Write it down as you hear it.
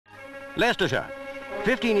Leicestershire.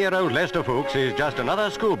 15-year-old Lester Foulkes is just another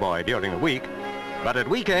schoolboy during the week, but at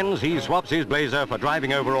weekends he swaps his blazer for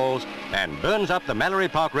driving overalls and burns up the Mallory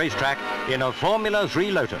Park racetrack in a Formula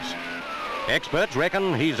 3 Lotus. Experts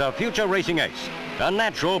reckon he's a future racing ace, a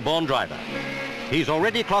natural-born driver. He's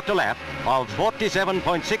already clocked a lap of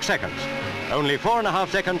 47.6 seconds, only 4.5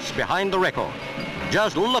 seconds behind the record.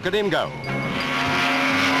 Just look at him go.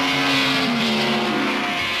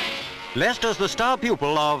 Lester's the star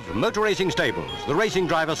pupil of Motor Racing Stables, the racing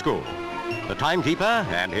driver school. The timekeeper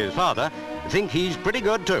and his father think he's pretty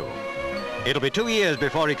good too. It'll be 2 years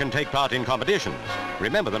before he can take part in competitions.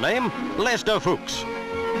 Remember the name? Lester Foulkes.